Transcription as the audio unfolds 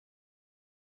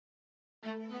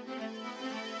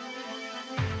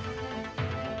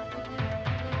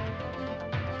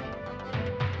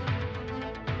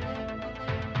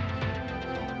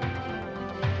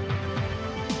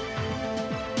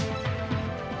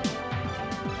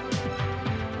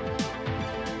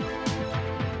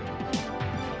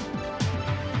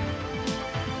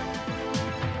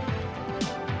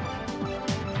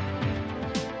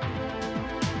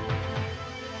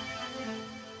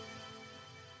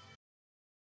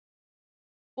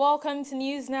Welcome to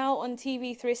News Now on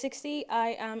TV360.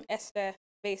 I am Esther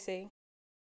Basi.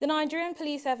 The Nigerian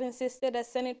police have insisted that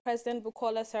Senate President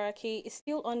Bukola Saraki is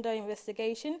still under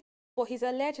investigation for his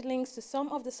alleged links to some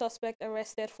of the suspects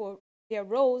arrested for their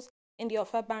roles in the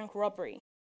Offa Bank robbery.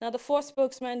 Now, the force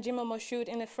spokesman Jimoh Moshood,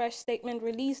 in a fresh statement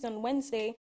released on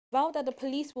Wednesday, vowed that the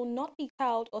police will not be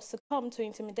cowed or succumb to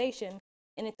intimidation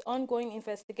in its ongoing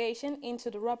investigation into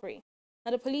the robbery.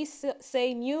 Now, the police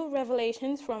say new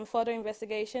revelations from further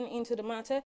investigation into the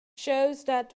matter shows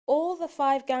that all the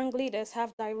 5 gang leaders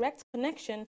have direct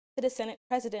connection to the Senate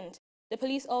president. The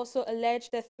police also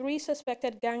alleged that 3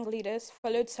 suspected gang leaders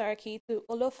followed Saraki to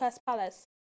Olofa's palace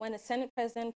when the Senate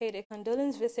president paid a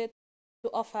condolence visit to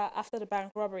Offa after the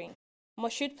bank robbery.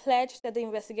 Moshood pledged that the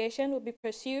investigation would be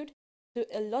pursued to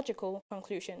a logical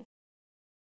conclusion.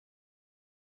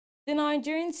 The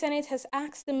Nigerian Senate has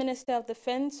asked the Minister of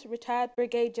Defense, retired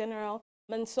Brigadier General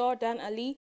Mansour Dan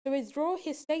Ali, to withdraw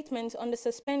his statement on the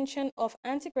suspension of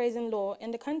anti-grazing law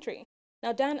in the country.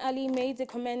 Now, Dan Ali made the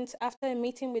comment after a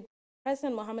meeting with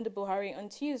President Muhammadu Buhari on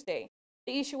Tuesday.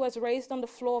 The issue was raised on the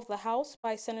floor of the House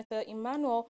by Senator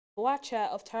Emmanuel Boacha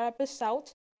of Taraba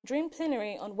South during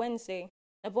plenary on Wednesday.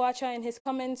 Now, Boacha, in his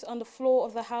comments on the floor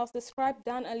of the House, described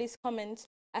Dan Ali's comments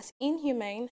as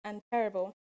inhumane and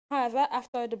terrible. However,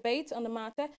 after a debate on the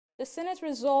matter, the Senate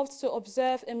resolved to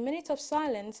observe a minute of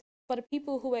silence for the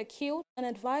people who were killed and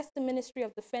advised the Ministry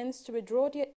of Defense to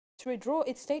withdraw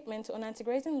its statement on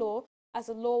anti-grazing law, as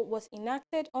the law was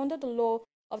enacted under the law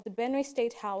of the Benue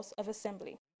State House of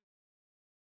Assembly.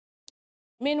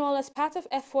 Meanwhile, as part of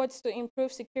efforts to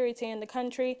improve security in the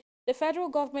country, the federal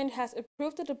government has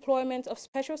approved the deployment of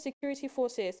special security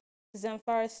forces to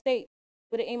Zamfara State,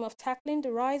 with the aim of tackling the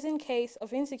rising case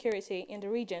of insecurity in the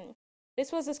region.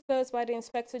 This was disclosed by the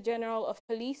Inspector General of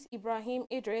Police, Ibrahim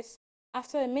Idris,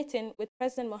 after a meeting with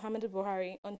President Muhammadu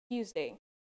Buhari on Tuesday.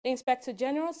 The Inspector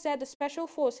General said the special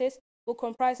forces will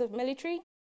comprise of military,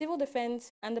 civil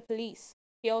defense, and the police.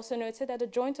 He also noted that the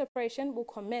joint operation will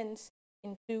commence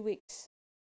in 2 weeks.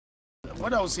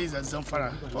 What I would say is that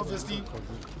Zamfara, obviously,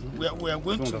 we are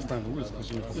going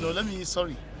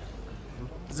to,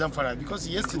 Zamfara, because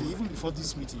yesterday, even before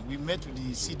this meeting, we met with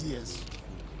the CDS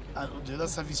and the other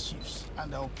service chiefs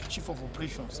and our chief of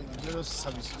operations in the various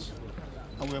services.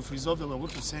 And we have resolved that we're going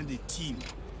to send a team,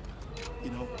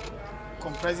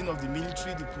 comprising of the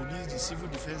military, the police, the civil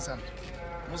defense, and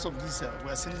most of these,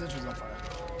 we are sending them to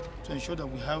Zamfara to ensure that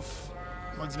we have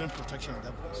maximum protection in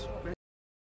that place.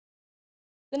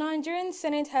 The Nigerian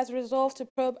Senate has resolved to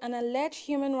probe an alleged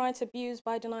human rights abuse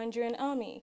by the Nigerian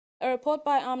Army. A report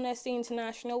by Amnesty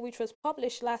International, which was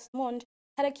published last month,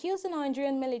 had accused the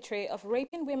Nigerian military of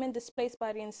raping women displaced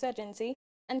by the insurgency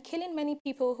and killing many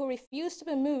people who refused to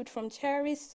be moved from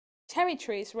territories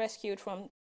rescued from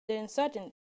the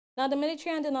insurgents. Now, the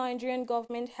military and the Nigerian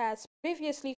government has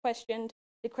previously questioned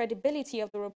the credibility of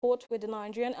the report, with the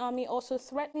Nigerian Army also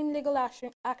threatening legal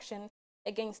action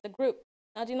against the group.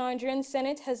 Now, the Nigerian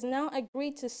Senate has now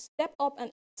agreed to set up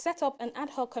an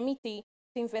ad hoc committee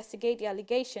to investigate the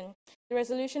allegation. The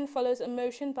resolution follows a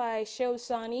motion by Shehu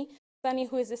Sani,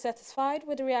 who is dissatisfied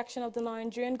with the reaction of the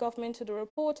Nigerian government to the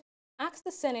report, asked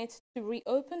the Senate to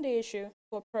reopen the issue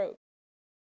for probe.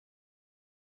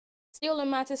 Still on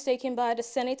matters taken by the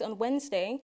Senate on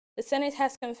Wednesday, the Senate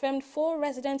has confirmed 4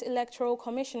 resident electoral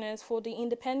commissioners for the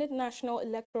Independent National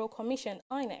Electoral Commission,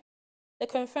 INEC. The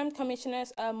confirmed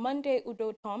commissioners are Monday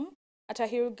Udo Tom,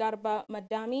 Atahiru Garba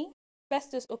Madami,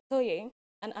 Festus Okoye,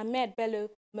 and Ahmed Bello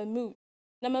Mahmoud.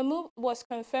 Now, Mahmoud was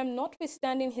confirmed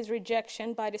notwithstanding his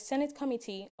rejection by the Senate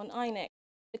Committee on INEC.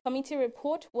 The committee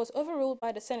report was overruled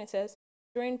by the senators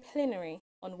during plenary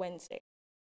on Wednesday.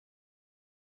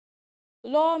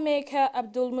 Lawmaker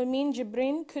Abdul Mumin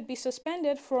Jibrin could be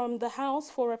suspended from the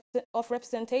House of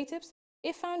Representatives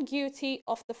if found guilty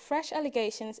of the fresh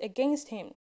allegations against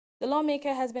him. The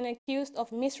lawmaker has been accused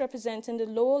of misrepresenting the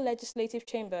lower legislative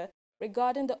chamber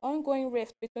regarding the ongoing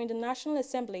rift between the National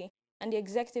Assembly and the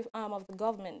executive arm of the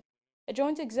government. A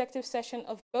joint executive session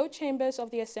of both chambers of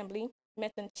the Assembly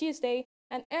met on Tuesday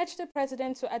and urged the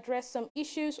President to address some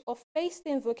issues or face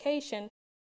the invocation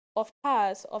of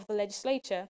powers of the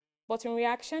legislature. But in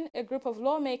reaction, a group of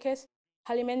lawmakers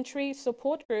parliamentary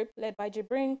support group led by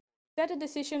Jibrin said the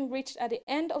decision reached at the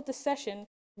end of the session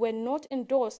were not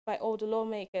endorsed by all the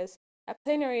lawmakers. At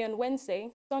plenary on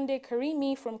Wednesday, Sunday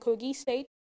Karimi from Kogi State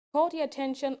called the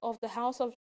attention of the House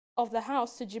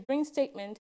to Jibrin's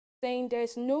statement, saying there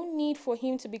is no need for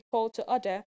him to be called to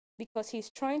order because he's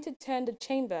trying to turn the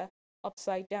chamber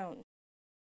upside down.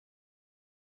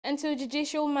 And to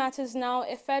judicial matters now,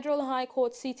 a federal high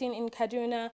court sitting in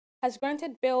Kaduna has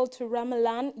granted bail to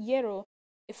Ramalan Yero,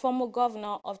 a former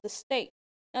governor of the state.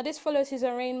 Now, this follows his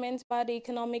arraignment by the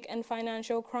Economic and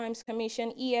Financial Crimes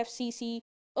Commission, EFCC,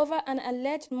 over an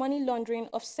alleged money laundering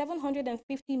of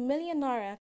 750 million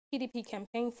naira PDP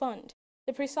campaign fund.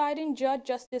 The presiding judge,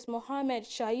 Justice Mohammed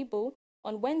Shaibu,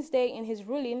 on Wednesday in his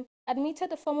ruling, admitted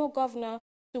the former governor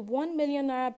to 1 million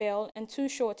naira bail and 2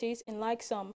 shorties in like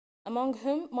sum, among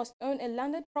whom must own a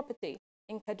landed property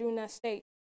in Kaduna State.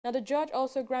 Now, the judge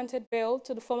also granted bail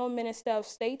to the former Minister of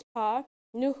State, Power,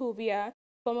 Nuhu Biya,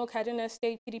 former Kaduna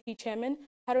State PDP Chairman,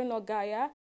 Haruna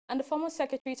Gaya, and the former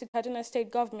Secretary to Kaduna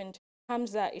State Government,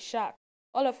 Hamza Ishaq,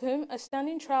 all of whom are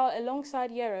standing trial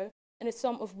alongside Yero in a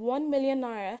sum of 1 million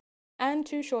naira and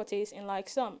 2 shorties in like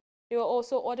sum. They were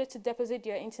also ordered to deposit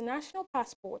their international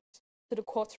passports to the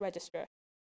court's register.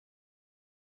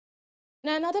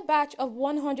 Now, another batch of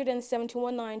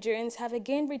 171 Nigerians have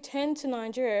again returned to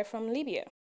Nigeria from Libya.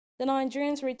 The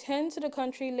Nigerians returned to the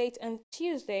country late on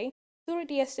Tuesday through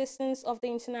the assistance of the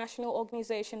International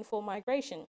Organization for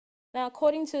Migration. Now,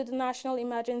 according to the National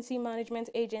Emergency Management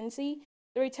Agency,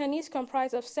 the returnees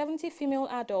comprise of 70 female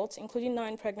adults, including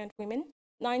 9 pregnant women,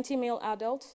 90 male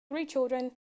adults, 3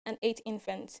 children, and 8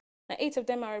 infants. Now, 8 of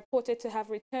them are reported to have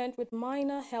returned with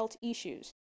minor health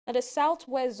issues. Now, the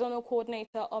Southwest Zonal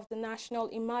Coordinator of the National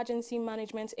Emergency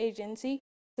Management Agency,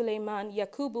 Suleiman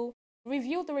Yakubu,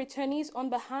 reviewed the returnees on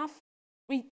behalf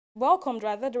welcomed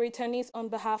the returnees on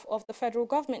behalf of the federal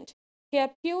government. He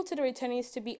appealed to the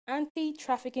returnees to be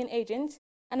anti-trafficking agents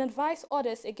and advised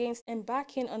others against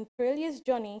embarking on perilous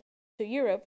journey to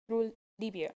Europe through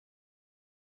Libya.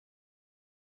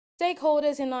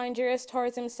 Stakeholders in Nigeria's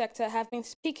tourism sector have been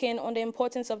speaking on the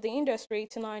importance of the industry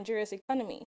to Nigeria's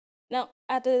economy. Now,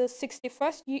 at the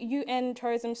 61st UN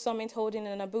Tourism Summit holding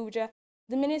in Abuja,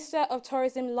 the Minister of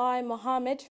Tourism, Lai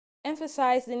Mohammed,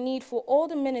 emphasized the need for all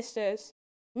the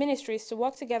ministries to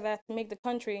work together to make the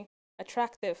country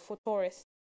attractive for tourists.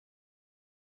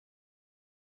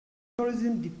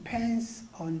 Tourism depends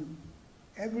on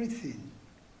everything.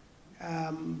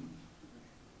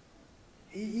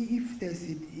 If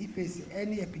there's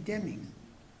any epidemic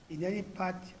in any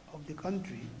part of the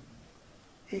country,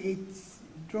 it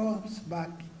draws back,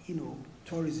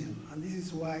 tourism, and this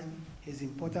is why it's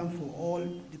important for all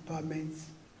departments,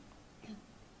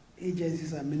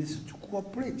 agencies, and ministries to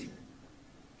cooperate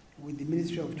with the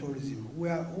Ministry of Tourism. We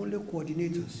are only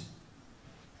coordinators.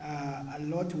 A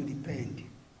lot will depend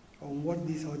on what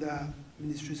these other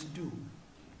ministries do.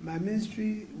 My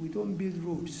ministry, we don't build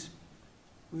roads,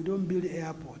 we don't build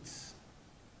airports,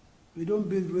 we don't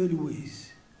build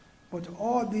railways, but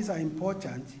all these are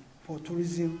important for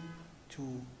tourism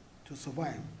to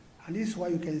survive. And this is why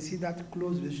you can see that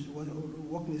close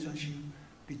work relationship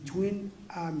between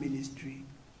our ministry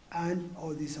and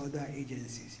all these other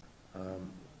agencies.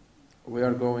 We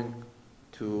are going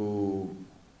to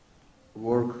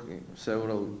work in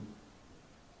several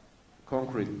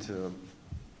concrete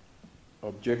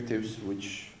objectives,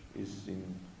 which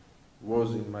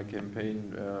was in my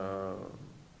campaign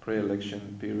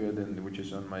pre-election period, and which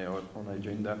is on my own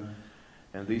agenda.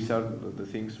 And these are the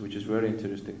things which is very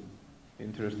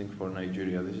interesting for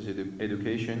Nigeria. This is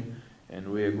education,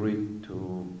 and we agreed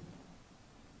to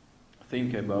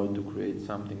think about to create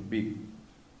something big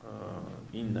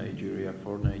in Nigeria,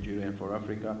 and for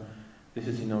Africa. This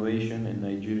is innovation, and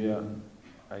Nigeria,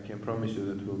 I can promise you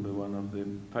that will be one of the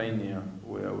pioneers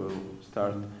where we'll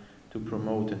start to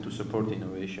promote and to support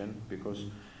innovation, because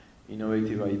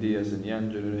innovative ideas and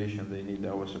young generation, they need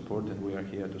our support, and we are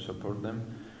here to support them.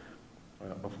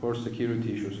 Of course,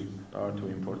 security issues are too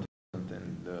important,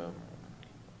 and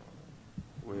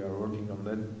we are working on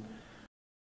that.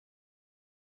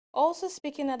 Also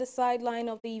speaking at the sideline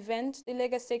of the event, the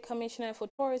Lagos State Commissioner for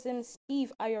Tourism,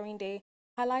 Steve Ayorinde,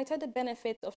 highlighted the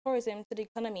benefits of tourism to the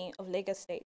economy of Lagos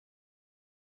State.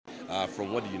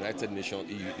 From what the United Nations,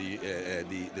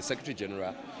 the Secretary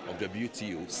General of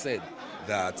WTO said,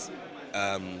 that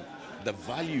the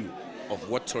value of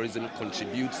what tourism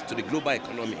contributes to the global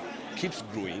economy keeps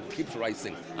growing, keeps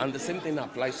rising. And the same thing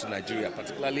applies to Nigeria,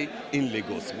 particularly in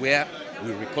Lagos, where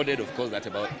we recorded, of course, that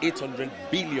about 800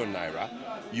 billion naira,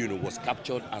 was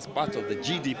captured as part of the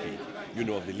GDP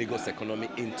of the Lagos economy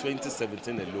in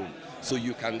 2017 alone. So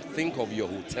you can think of your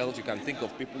hotels, you can think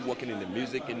of people working in the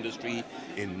music industry,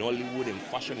 in Nollywood, in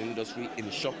fashion industry, in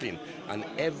shopping, and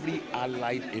every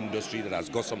allied industry that has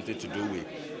got something to do with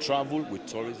travel, with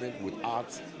tourism, with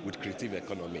arts, with creative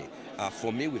economy.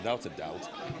 For me, without a doubt,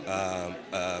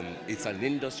 it's an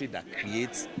industry that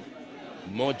creates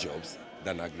more jobs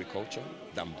than agriculture,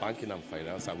 than banking and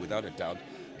finance, and without a doubt,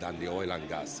 than the oil and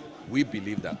gas. We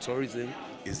believe that tourism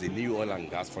is the new oil and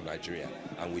gas for Nigeria,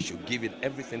 and we should give it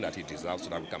everything that it deserves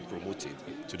so that we can promote it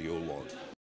to the whole world.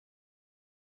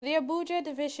 The Abuja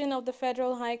Division of the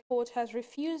Federal High Court has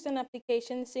refused an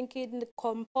application seeking the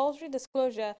compulsory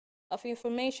disclosure of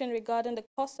information regarding the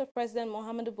cost of President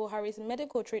Muhammadu Buhari's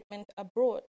medical treatment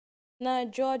abroad. Now,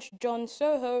 Judge John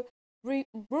Soho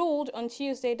ruled on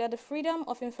Tuesday that the Freedom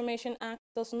of Information Act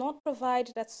does not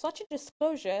provide that such a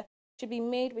disclosure should be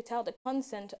made without the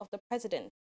consent of the president.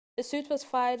 The suit was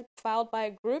filed by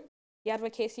a group, the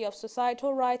Advocacy of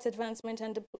Societal Rights Advancement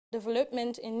and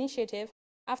Development Initiative,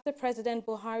 after President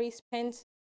Buhari spent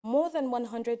more than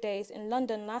 100 days in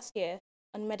London last year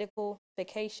on medical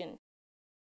vacation.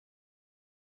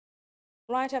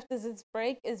 Right after this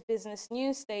break is business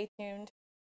news. Stay tuned.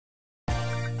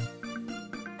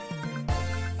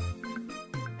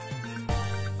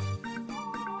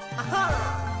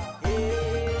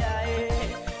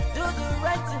 Do the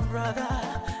right thing, brother.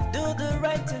 Do the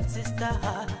right thing, sister.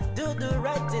 Do the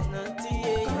right thing,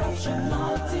 auntie. Corruption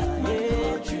not in my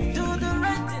country. Do the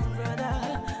right thing,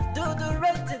 brother. Do the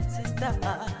right thing, sister.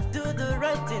 Do the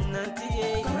right thing,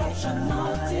 auntie. Corruption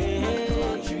not in my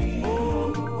country.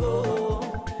 Oh, oh,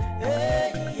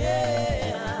 hey,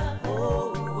 yeah.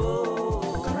 Oh,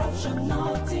 oh. Corruption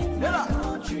not in my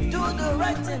country. Do the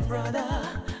right thing, brother.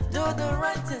 Do the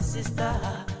right thing, sister.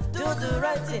 Do the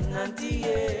right thing, auntie.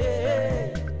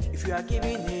 Yeah. If you are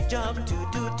given a job to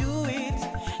do it,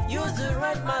 use the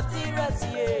right materials,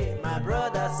 yeah, my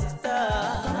brother, sister.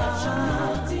 Corruption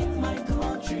not in my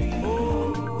country.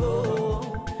 Oh, oh,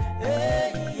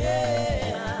 hey,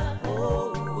 yeah.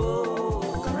 Oh,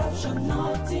 oh. Corruption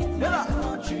not in my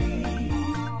country.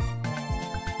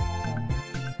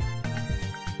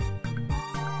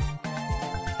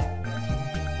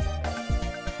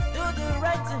 Do the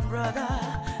right thing, brother.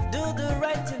 Do the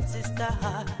right thing, sister.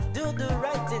 Do the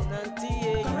right thing,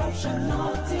 auntie. Corruption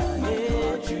not in my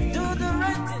country. Do the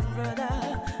right thing,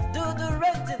 brother. Do the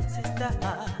right thing, sister.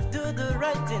 Do the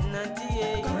right thing,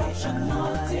 auntie. Corruption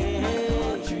not in my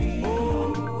country.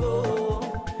 Oh, oh,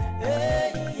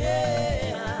 hey,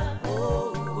 yeah.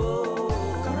 Oh,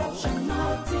 oh. Corruption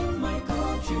not in my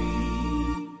country.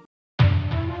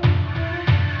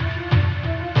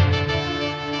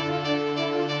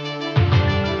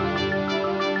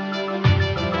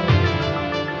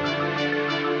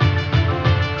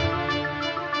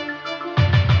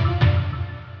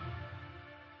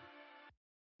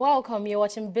 Welcome, you're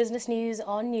watching Business News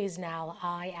on News Now.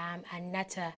 I am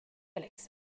Annetta Felix.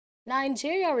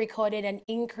 Nigeria recorded an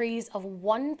increase of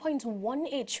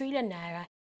 1.18 trillion naira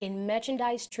in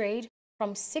merchandise trade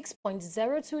from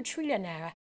 6.02 trillion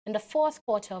naira in the fourth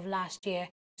quarter of last year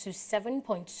to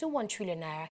 7.21 trillion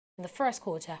naira in the first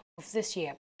quarter of this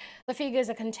year. The figures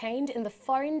are contained in the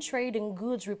Foreign Trade and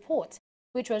Goods Report,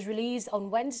 which was released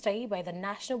on Wednesday by the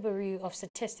National Bureau of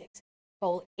Statistics.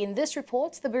 Well, in this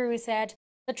report, the Bureau said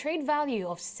the trade value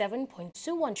of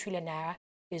 7.21 trillion naira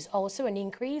is also an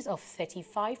increase of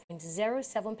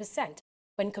 35.07%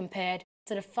 when compared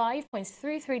to the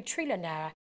 5.33 trillion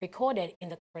naira recorded in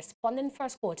the corresponding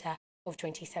first quarter of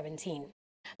 2017.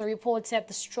 The report said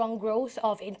the strong growth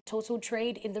of total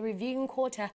trade in the reviewing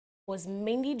quarter was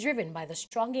mainly driven by the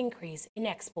strong increase in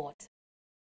export.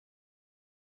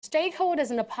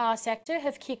 Stakeholders in the power sector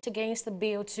have kicked against the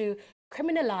bill to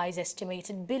criminalize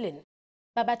estimated billing.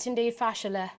 Babatunde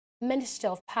Fashola, Minister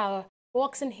of Power,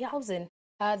 Works and Housing,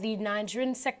 the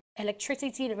Nigerian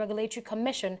Electricity Regulatory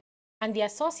Commission, and the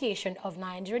Association of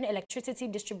Nigerian Electricity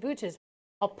Distributors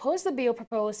opposed the bill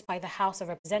proposed by the House of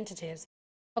Representatives.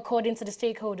 According to the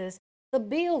stakeholders, the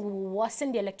bill will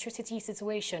worsen the electricity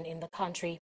situation in the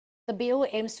country. The bill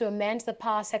aims to amend the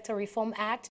Power Sector Reform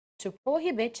Act to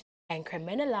prohibit and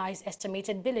criminalize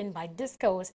estimated billing by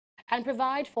discos and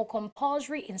provide for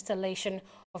compulsory installation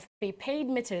of prepaid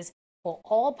meters for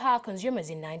all power consumers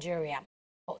in Nigeria.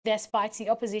 Despite the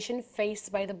opposition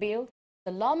faced by the bill,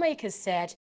 the lawmakers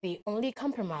said the only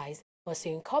compromise was to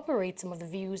incorporate some of the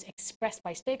views expressed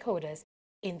by stakeholders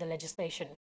in the legislation.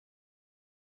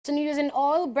 To news in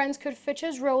oil, Brent crude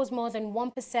futures rose more than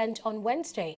 1% on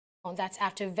Wednesday. That's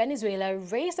after Venezuela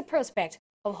raised the prospect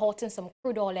of halting some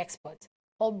crude oil exports.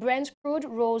 While Brent crude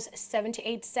rose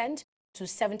 78 cents to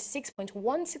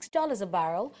 $76.16 a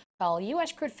barrel, while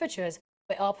U.S. crude futures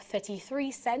were up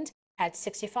 33 cents at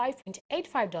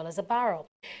 $65.85 a barrel.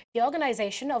 The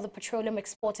Organization of the Petroleum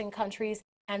Exporting Countries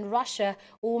and Russia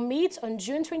will meet on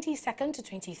June 22nd to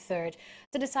 23rd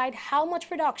to decide how much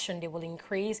production they will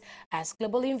increase as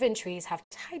global inventories have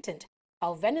tightened,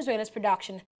 while Venezuela's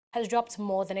production has dropped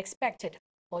more than expected,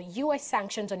 while U.S.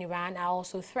 sanctions on Iran are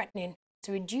also threatening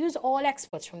to reduce oil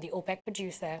exports from the OPEC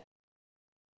producer.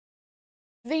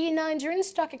 The Nigerian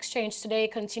Stock Exchange today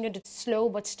continued its slow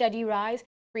but steady rise,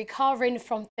 recovering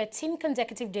from 13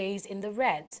 consecutive days in the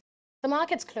reds. The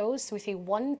markets closed with a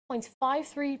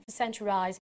 1.53%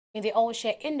 rise in the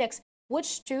all-share index, which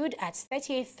stood at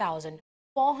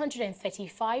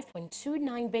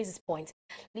 38,435.29 basis points,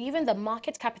 leaving the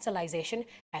market capitalization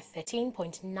at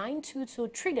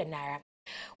 13.922 trillion naira.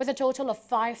 With a total of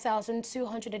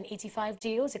 5,285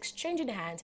 deals exchanging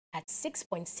hands at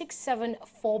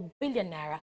 6.674 billion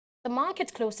naira, the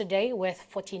market closed today with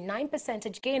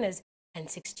 49% gainers and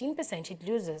 16%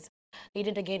 losers.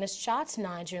 Leading the gainers chart,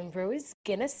 Nigerian Breweries,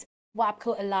 Guinness,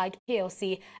 WAPCO Allied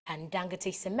PLC and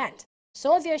Dangote Cement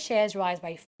saw their shares rise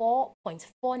by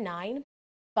 4.49,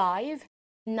 5,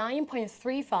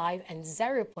 9.35 and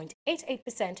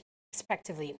 0.88%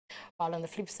 respectively. While on the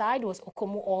flip side was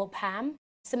Okomu Oil Palm,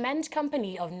 Cement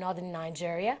Company of Northern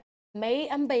Nigeria, May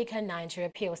and Baker Nigeria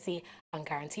PLC and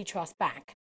Guarantee Trust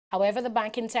Bank. However, the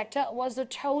banking sector was the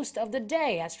toast of the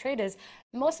day as traders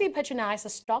mostly patronized the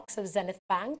stocks of Zenith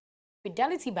Bank,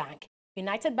 Fidelity Bank,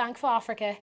 United Bank for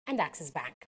Africa, and Axis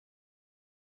Bank.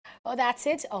 Well, that's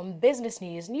it on Business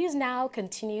News. News Now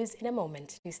continues in a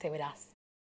moment. Please stay with us.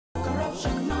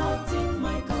 Corruption not in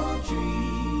my country.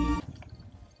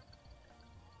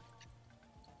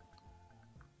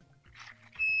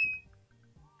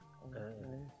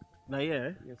 Now,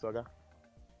 yeah. Yes, Oga.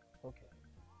 Okay.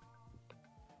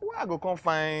 Where I go come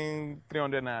find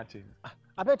 300 naira change?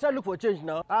 I better try look for change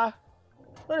now.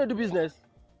 Don't they do business?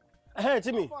 Hey,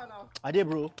 Timmy. I did,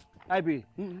 bro. I be.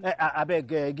 I beg,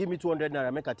 give me 200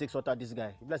 naira. Make I take sort out this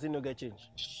guy. Blessing no get change.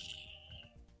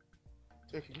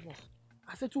 Take it, give us.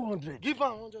 I said 200. Give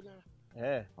her 100 naira.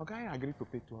 Yeah. Okay, I agree to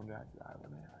pay 200.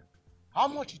 How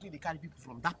much you think they carry people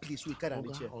from that place we carry on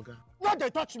the chair? Oga. No, they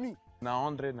touch me. Now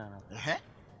 100 naira.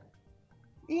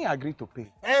 He agreed to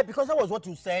pay. Because that was what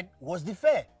you said was the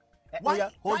fair. Why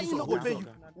you not go pay you?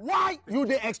 Why you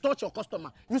they extort your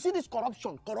customer? You see this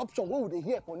corruption, what would they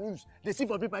hear for news? They see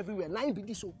for people everywhere. Now be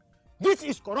this so. This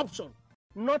is corruption,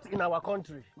 not in our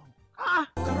country.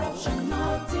 Corruption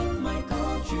not in my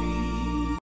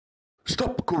country.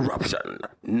 Stop corruption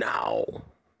now.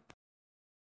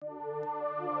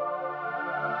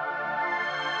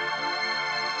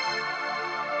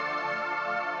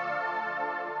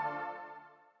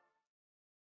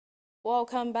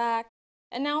 Welcome back.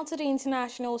 And now to the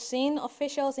international scene.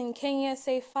 Officials in Kenya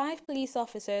say 5 police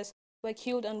officers were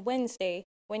killed on Wednesday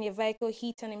when a vehicle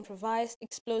hit an improvised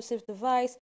explosive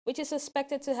device, which is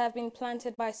suspected to have been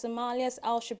planted by Somalia's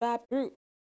Al-Shabaab group.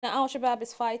 Now, Al-Shabaab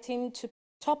is fighting to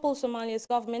topple Somalia's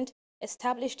government,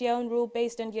 establish their own rule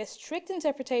based on their strict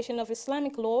interpretation of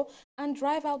Islamic law, and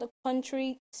drive out the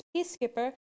country's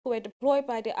peacekeepers who were deployed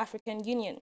by the African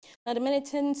Union. Now, the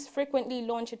militants frequently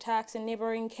launch attacks in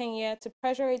neighboring Kenya to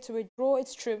pressure it to withdraw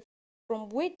its troops, from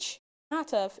which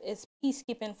part of its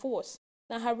peacekeeping force.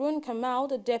 Now, Harun Kamal,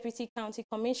 the deputy county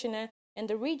commissioner in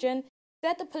the region,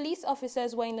 said the police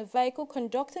officers were in a vehicle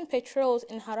conducting patrols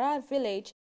in Harar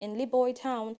village in Liboy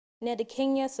town near the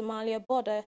Kenya-Somalia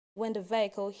border when the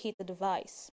vehicle hit the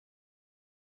device.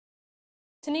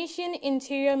 Tunisian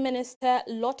Interior Minister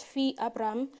Lotfi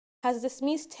Abram has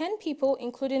dismissed 10 people,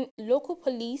 including local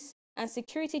police and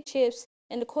security chiefs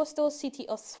in the coastal city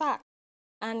of Sfax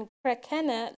and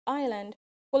Krekena Island,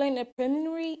 following a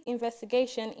preliminary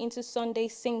investigation into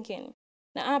Sunday's sinking.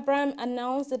 Now, Abram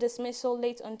announced the dismissal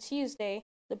late on Tuesday.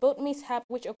 The boat mishap,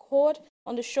 which occurred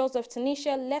on the shores of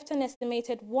Tunisia, left an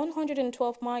estimated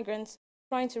 112 migrants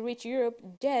trying to reach Europe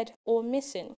dead or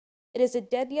missing. It is the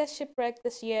deadliest shipwreck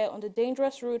this year on the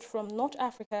dangerous route from North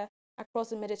Africa across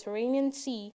the Mediterranean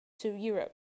Sea to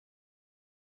Europe.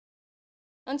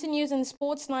 On to news and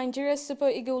sports. Nigeria's Super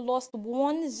Eagles lost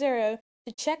 1-0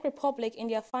 to Czech Republic in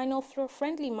their final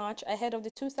friendly match ahead of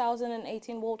the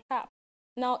 2018 World Cup.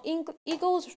 Now,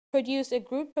 Eagles produced a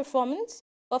group performance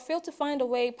but failed to find a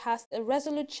way past a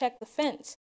resolute Czech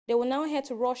defense. They will now head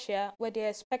to Russia, where they are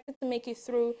expected to make it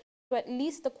through to at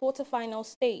least the quarterfinal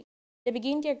stage. They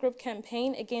begin their group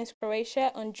campaign against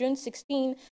Croatia on June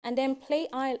 16 and then play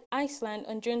Iceland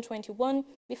on June 21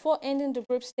 before ending the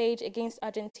group stage against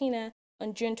Argentina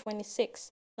on June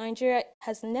 26. Nigeria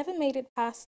has never made it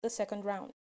past the second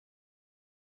round.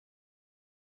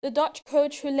 The Dutch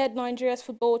coach who led Nigeria's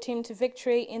football team to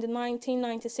victory in the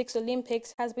 1996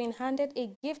 Olympics has been handed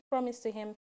a gift promised to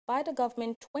him by the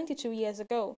government 22 years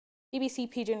ago,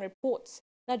 BBC Pidgin reports.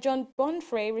 Now, John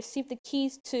Bonfrey received the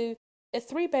keys to a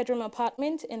 3-bedroom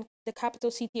apartment in the capital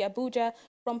city Abuja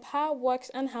from Power Works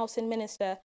and Housing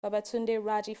Minister Babatunde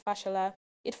Raji Fashola.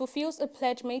 It fulfills a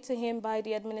pledge made to him by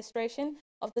the administration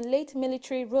of the late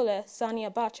military ruler Sani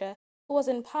Abacha, who was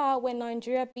in power when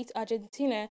Nigeria beat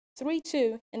Argentina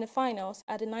 3-2 in the finals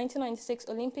at the 1996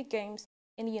 Olympic Games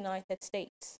in the United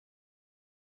States.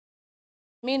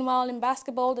 Meanwhile, in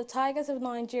basketball, the Tigers of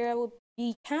Nigeria will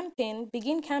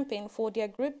begin camping for their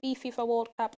Group B FIFA World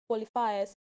Cup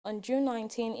qualifiers on June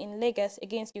 19 in Lagos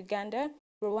against Uganda,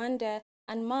 Rwanda,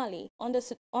 and Mali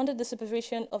under the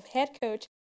supervision of head coach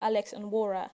Alex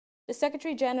Nwora. The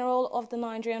Secretary General of the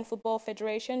Nigerian Football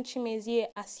Federation, Chimezie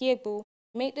Asiegbu,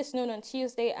 made this known on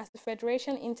Tuesday as the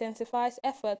Federation intensifies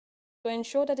efforts to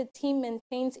ensure that the team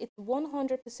maintains its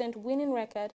 100% winning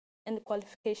record in the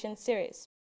qualification series.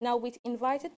 Now, with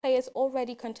invited players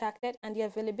already contacted and the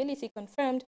availability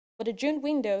confirmed for the June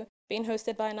window being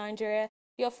hosted by Nigeria,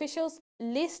 the officials'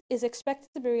 list is expected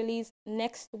to be released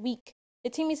next week. The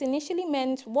team was initially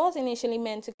meant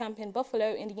to camp in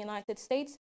Buffalo in the United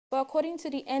States, but according to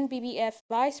the NBBF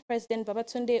Vice President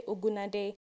Babatunde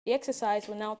Ogunade, the exercise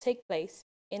will now take place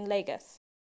in Lagos.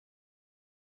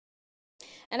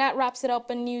 And that wraps it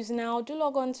up on News Now. Do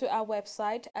log on to our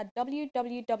website at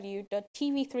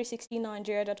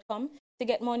www.tv360nigeria.com to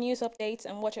get more news updates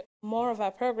and watch more of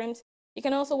our programs. You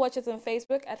can also watch us on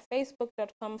Facebook at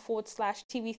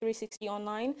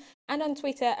facebook.com/TV360online and on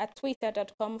Twitter at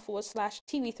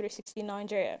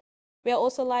twitter.com/TV360Nigeria. We are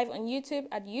also live on YouTube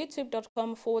at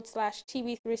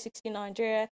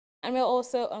youtube.com/TV360Nigeria, and we're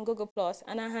also on Google+,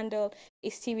 and our handle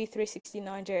is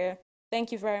TV360Nigeria.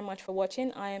 Thank you very much for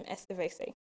watching. I am Esther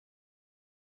Vese.